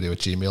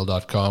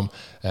 rotovizradio@gmail.com.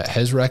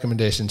 His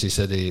recommendations, he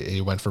said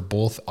he went for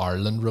both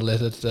Ireland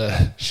related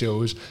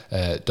shows,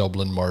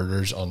 Dublin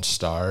Murders on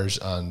Stars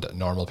and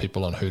Normal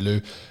People on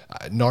Hulu.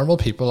 Normal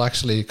People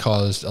actually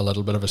caused a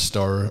little bit of a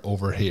stir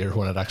over here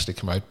when it actually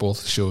came out.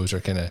 Both shows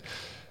are kind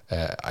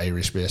of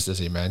Irish based, as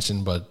he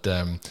mentioned, but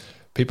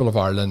people of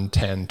Ireland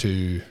tend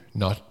to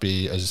not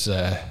be as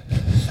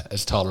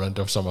tolerant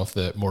of some of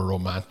the more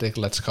romantic,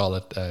 let's call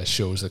it,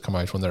 shows that come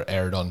out when they're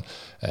aired on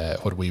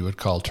what we would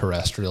call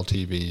terrestrial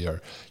TV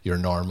or your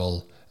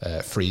normal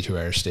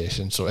free-to-air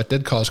station. So it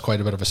did cause quite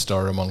a bit of a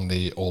stir among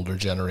the older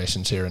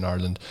generations here in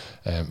Ireland,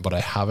 but I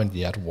haven't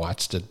yet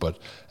watched it, but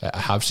I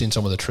have seen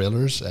some of the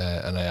trailers,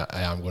 and I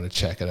am going to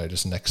check it out.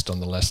 It's next on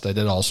the list. I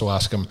did also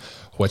ask him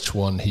which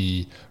one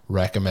he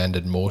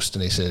recommended most,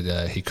 and he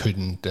said he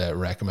couldn't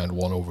recommend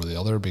one over the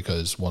other,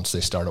 because once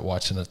they started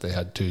watching it, they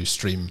had to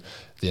stream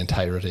the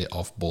entirety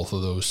of both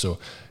of those. So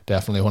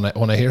definitely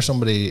when I hear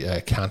somebody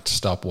can't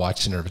stop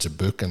watching, or if it's a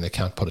book and they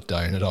can't put it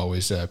down, it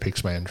always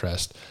piques my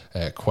interest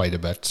quite a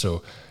bit.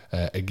 So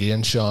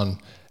again, Sean,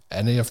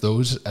 any of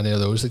those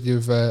that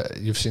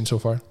you've seen so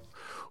far?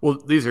 Well,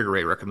 these are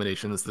great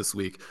recommendations this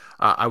week.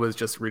 I was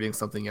just reading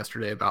something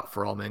yesterday about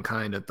For All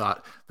Mankind and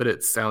thought that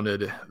it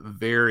sounded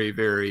very,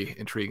 very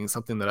intriguing,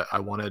 something that I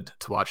wanted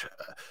to watch.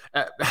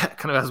 Kind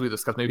of as we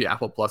discussed, maybe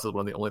Apple Plus is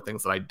one of the only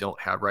things that I don't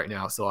have right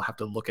now, so I'll have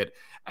to look at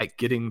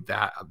getting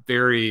that.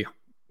 Very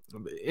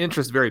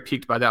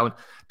piqued by that one.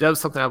 Dev's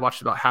something I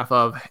watched about half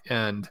of,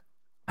 and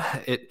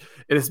it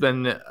has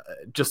been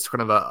just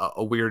kind of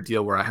a weird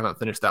deal where I haven't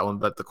finished that one,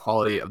 but the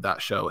quality of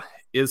that show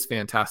is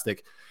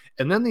fantastic.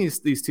 And then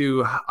these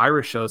two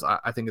Irish shows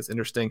I think is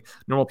interesting.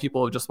 Normal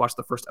People have just watched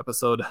the first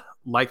episode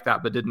like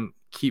that, but didn't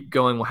keep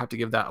going. We'll have to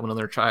give that one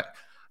another try.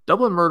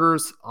 Dublin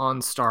Murders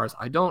on Stars.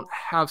 I don't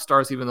have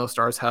Stars, even though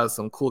Stars has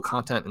some cool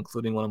content,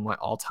 including one of my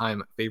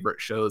all-time favorite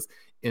shows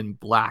in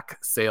Black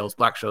Sails.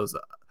 Black Sails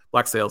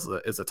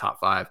is a top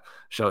 5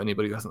 show.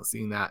 Anybody who hasn't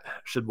seen that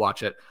should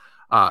watch it.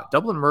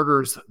 Dublin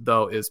Murders,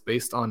 though, is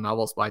based on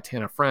novels by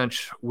Tana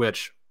French,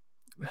 which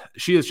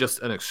she is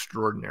just an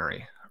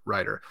extraordinary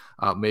writer,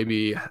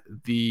 maybe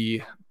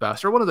the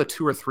best, or one of the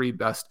 2 or 3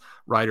 best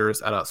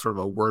writers at a sort of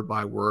a word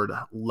by word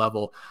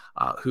level,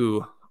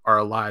 who are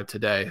alive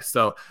today.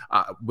 So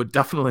would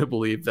definitely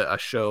believe that a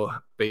show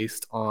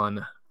based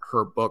on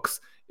her books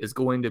is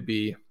going to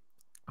be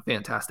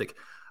fantastic.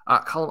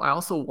 Colin, I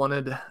also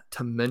wanted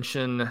to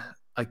mention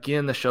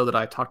again the show that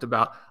I talked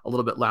about a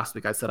little bit last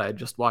week. I said I had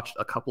just watched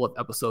a couple of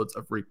episodes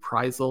of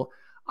Reprisal.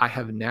 I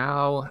have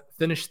now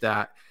finished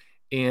that,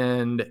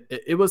 and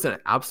it was an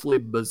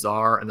absolutely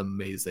bizarre and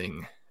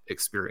amazing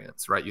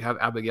experience, right? You have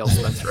Abigail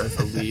Spencer as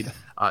the lead.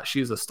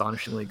 She's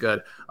astonishingly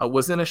good.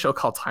 Was in a show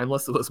called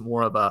Timeless. It was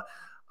more of a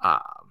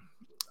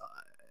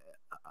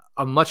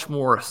much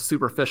more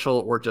superficial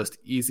or just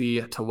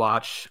easy to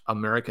watch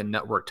American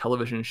network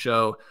television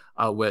show,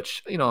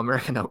 which,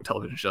 American network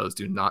television shows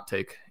do not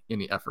take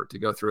any effort to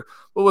go through,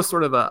 but was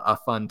sort of a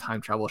fun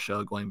time travel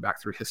show going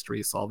back through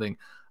history, solving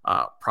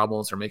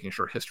problems or making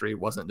sure history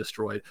wasn't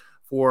destroyed.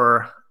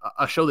 For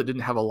a show that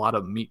didn't have a lot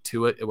of meat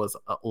to it, it was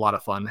a lot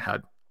of fun,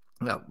 had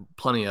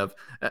plenty of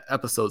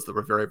episodes that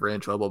were very, very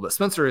enjoyable. But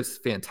Spencer is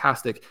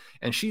fantastic,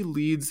 and she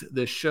leads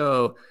this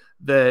show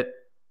that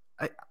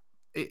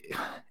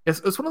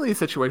it's one of these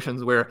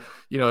situations where,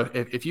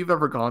 if you've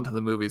ever gone to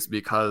the movies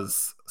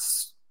because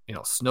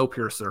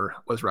Snowpiercer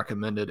was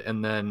recommended,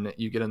 and then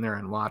you get in there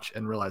and watch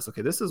and realize,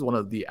 okay, this is one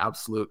of the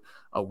absolute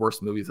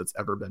worst movies that's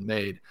ever been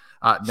made.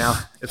 Now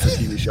it's a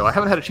TV show. I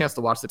haven't had a chance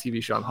to watch the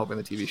TV show. I'm hoping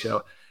the TV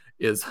show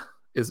is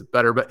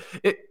better, but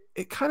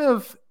it kind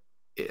of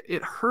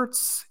it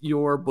hurts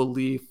your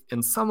belief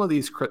in some of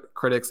these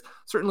critics.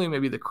 Certainly,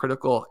 maybe the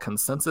critical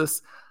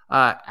consensus.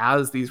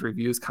 As these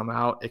reviews come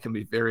out, it can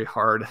be very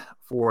hard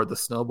for the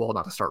snowball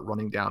not to start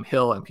running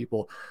downhill, and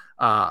people,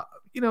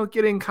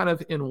 getting kind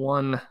of in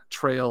one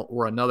trail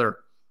or another.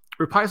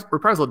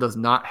 Reprisal does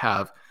not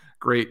have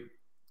great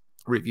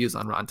reviews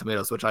on Rotten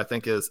Tomatoes, which I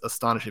think is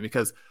astonishing,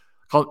 because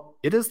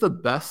it is the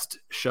best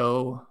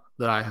show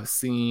that I have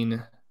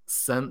seen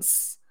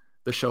since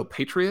the show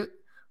Patriot,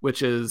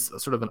 which is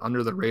sort of an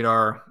under the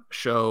radar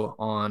show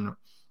on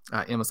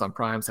Amazon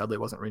Prime. Sadly,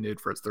 it wasn't renewed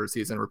for its third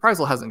season.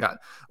 Reprisal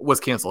was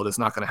canceled. It's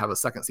not going to have a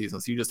second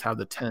season. So you just have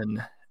the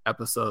 10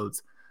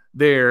 episodes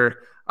there.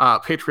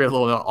 Patriot,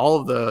 all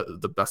of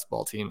the best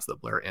ball teams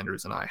that Blair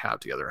Andrews and I have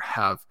together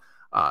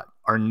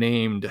are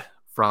named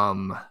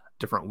from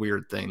different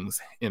weird things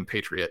in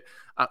Patriot.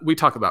 We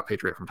talk about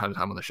Patriot from time to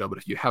time on the show, but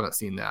if you haven't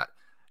seen that,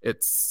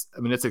 it's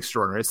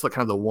extraordinary. It's like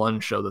kind of the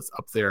one show that's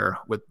up there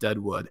with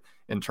Deadwood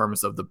in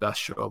terms of the best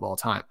show of all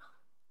time.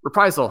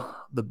 Reprisal,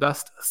 the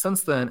best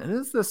since then, and it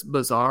is this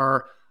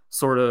bizarre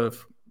sort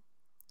of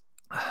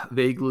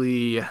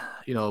vaguely,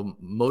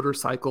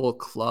 motorcycle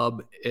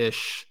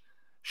club-ish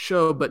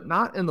show, but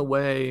not in the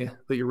way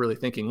that you're really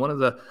thinking. One of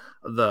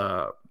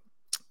the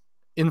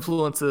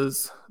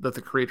influences that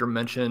the creator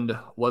mentioned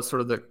was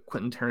sort of the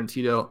Quentin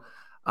Tarantino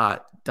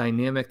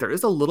dynamic. There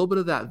is a little bit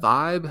of that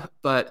vibe,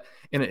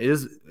 and it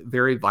is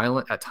very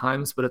violent at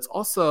times, but it's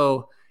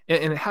also,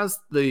 and it has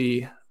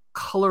the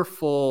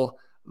colorful,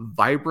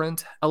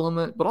 vibrant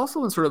element, but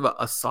also in sort of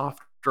a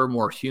softer,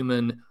 more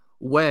human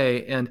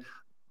way. And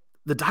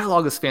the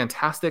dialogue is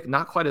fantastic,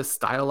 not quite as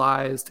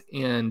stylized,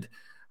 and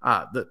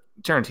the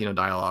Tarantino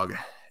dialogue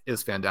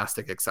is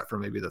fantastic, except for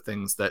maybe the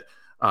things that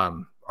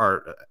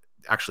are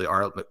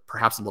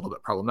perhaps a little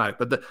bit problematic.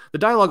 But the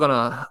dialogue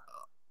on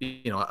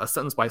a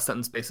sentence by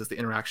sentence basis, the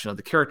interaction of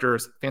the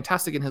characters,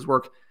 fantastic in his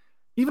work.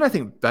 Even I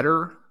think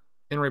better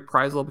in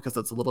Reprisal because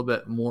it's a little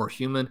bit more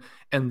human.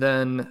 And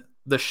then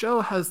the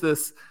show has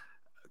this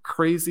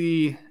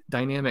crazy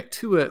dynamic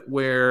to it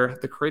where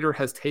the creator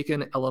has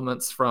taken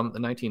elements from the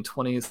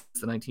 1920s,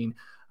 the 1960s,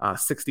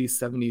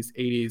 70s,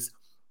 80s,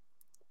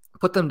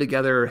 put them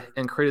together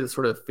and created this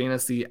sort of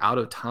fantasy out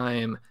of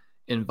time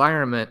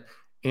environment.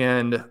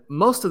 And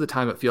most of the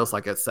time it feels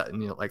like it's set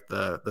in, like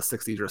the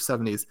 60s or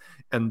 70s.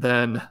 And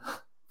then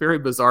very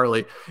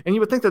bizarrely, and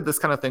you would think that this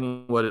kind of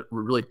thing would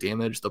really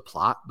damage the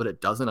plot, but it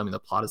doesn't. I mean, the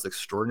plot is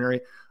extraordinary.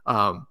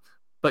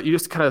 But you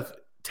just kind of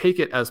take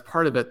it as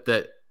part of it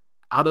that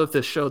out of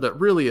this show that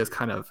really is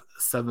kind of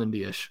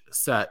 70-ish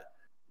set,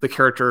 the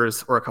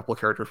characters or a couple of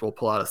characters will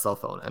pull out a cell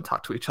phone and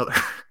talk to each other.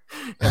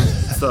 And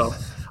so,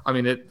 I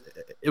mean,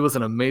 it was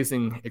an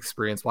amazing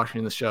experience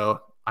watching the show.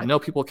 I know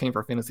people came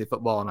for fantasy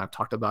football, and I've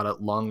talked about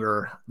it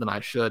longer than I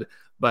should,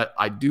 but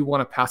I do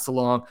want to pass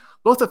along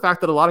both the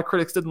fact that a lot of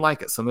critics didn't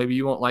like it, so maybe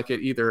you won't like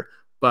it either,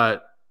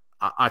 but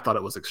I thought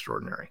it was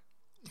extraordinary.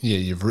 Yeah,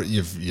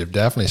 you've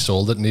definitely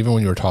sold it. And even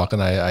when you were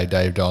talking, I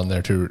dived on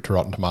there to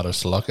Rotten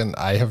Tomatoes to look, and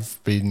I have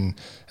been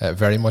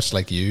very much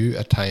like you.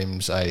 At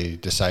times, I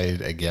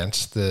decide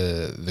against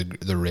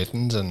the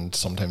ratings, and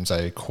sometimes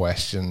I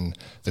question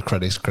the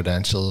critics'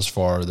 credentials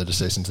for the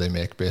decisions they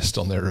make based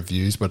on their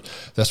reviews. But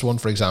this one,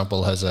 for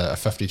example, has a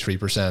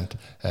 53%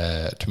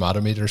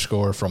 tomato meter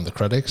score from the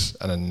critics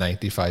and a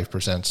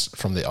 95%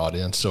 from the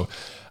audience. So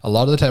a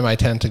lot of the time, I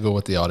tend to go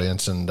with the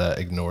audience and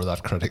ignore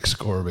that critic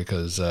score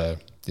because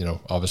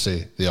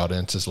obviously the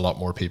audience is a lot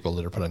more people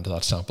that are put into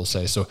that sample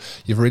size. So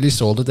you've really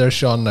sold it there,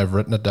 Sean. I've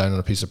written it down on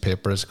a piece of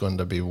paper. It's going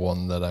to be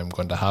one that I'm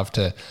going to have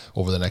to,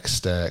 over the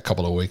next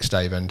couple of weeks,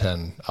 dive into,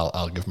 and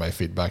I'll give my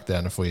feedback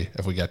then if we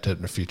get to it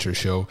in a future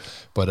show.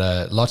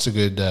 But lots of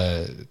good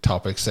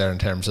topics there in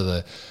terms of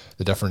the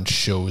different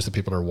shows that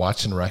people are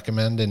watching,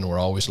 recommending. We're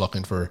always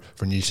looking for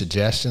new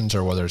suggestions,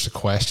 or whether it's a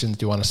question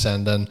that you want to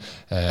send in,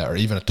 or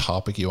even a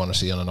topic you want to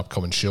see on an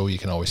upcoming show. You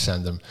can always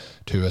send them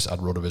to us at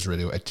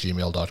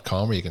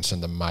rotovizradio@gmail.com, or you can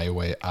send them my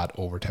way at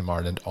Overtime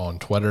Ireland on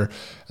Twitter.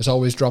 As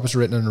always, drop us a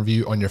written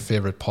review on your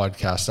favourite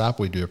podcast app.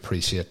 We do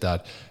appreciate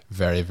that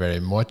very, very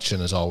much.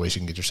 And as always,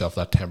 you can get yourself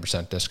that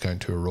 10% discount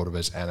to a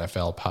RotoViz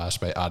NFL pass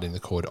by adding the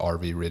code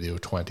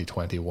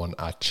RVRadio2021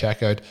 at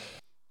checkout,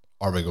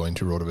 or by going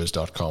to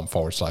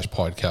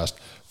rotoviz.com/podcast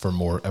for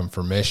more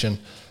information.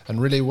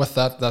 And really with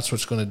that, that's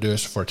what's going to do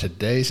us for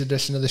today's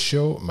edition of the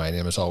show. My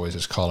name, as always,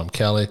 is Colin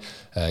Kelly.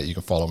 You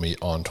can follow me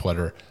on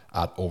Twitter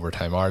at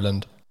Overtime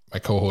Ireland. My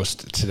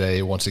co-host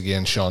today, once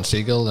again, Sean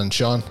Siegel. And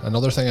Sean,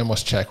 another thing I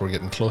must check, we're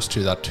getting close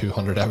to that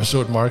 200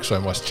 episode mark, so I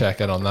must check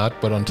in on that.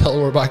 But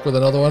until we're back with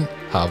another one,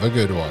 have a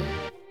good one.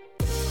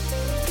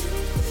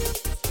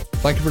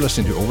 Thank you for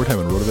listening to Overtime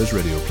on RotoViz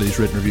Radio. Please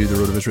rate and review the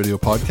RotoViz Radio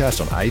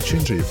podcast on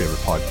iTunes or your favorite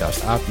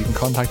podcast app. You can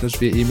contact us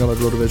via email at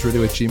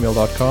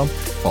rotovizradio@gmail.com.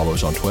 Follow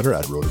us on Twitter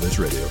at RotoViz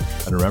Radio.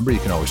 And remember, you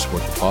can always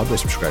support the pod by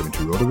subscribing to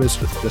RotoViz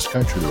with a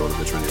discount through the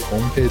RotoViz Radio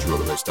homepage,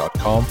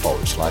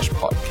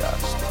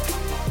 rotoviz.com/podcast.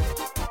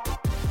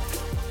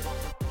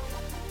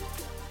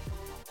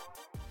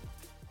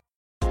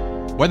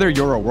 Whether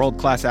you're a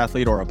world-class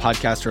athlete or a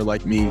podcaster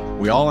like me,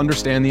 we all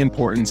understand the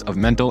importance of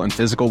mental and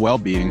physical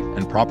well-being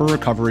and proper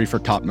recovery for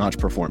top-notch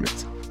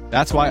performance.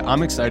 That's why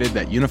I'm excited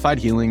that Unified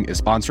Healing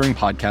is sponsoring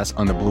podcasts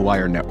on the Blue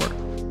Wire Network.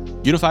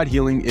 Unified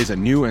Healing is a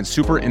new and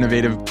super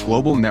innovative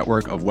global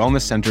network of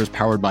wellness centers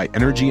powered by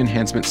Energy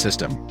Enhancement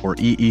System, or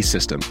EE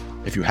System.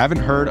 If you haven't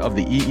heard of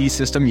the EE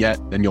System yet,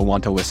 then you'll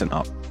want to listen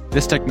up.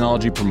 This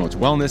technology promotes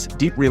wellness,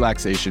 deep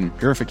relaxation,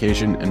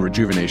 purification, and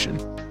rejuvenation.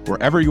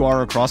 Wherever you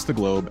are across the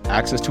globe,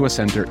 access to a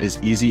center is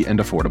easy and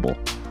affordable.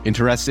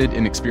 Interested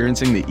in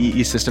experiencing the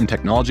EE System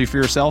technology for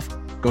yourself?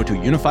 Go to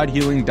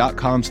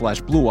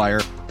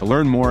unifiedhealing.com/bluewire to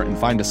learn more and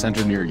find a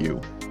center near you.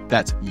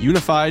 That's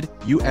unified,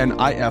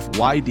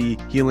 UNIFYD,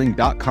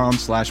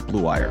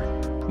 healing.com/bluewire.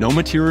 No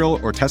material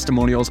or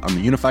testimonials on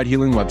the Unified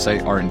Healing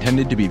website are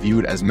intended to be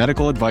viewed as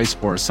medical advice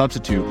or a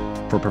substitute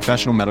for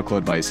professional medical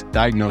advice,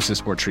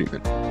 diagnosis, or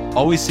treatment.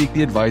 Always seek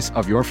the advice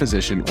of your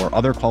physician or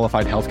other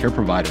qualified healthcare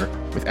provider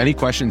with any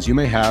questions you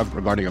may have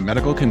regarding a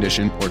medical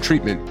condition or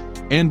treatment,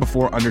 and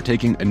before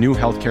undertaking a new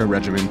healthcare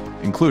regimen,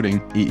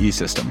 including EE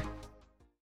System.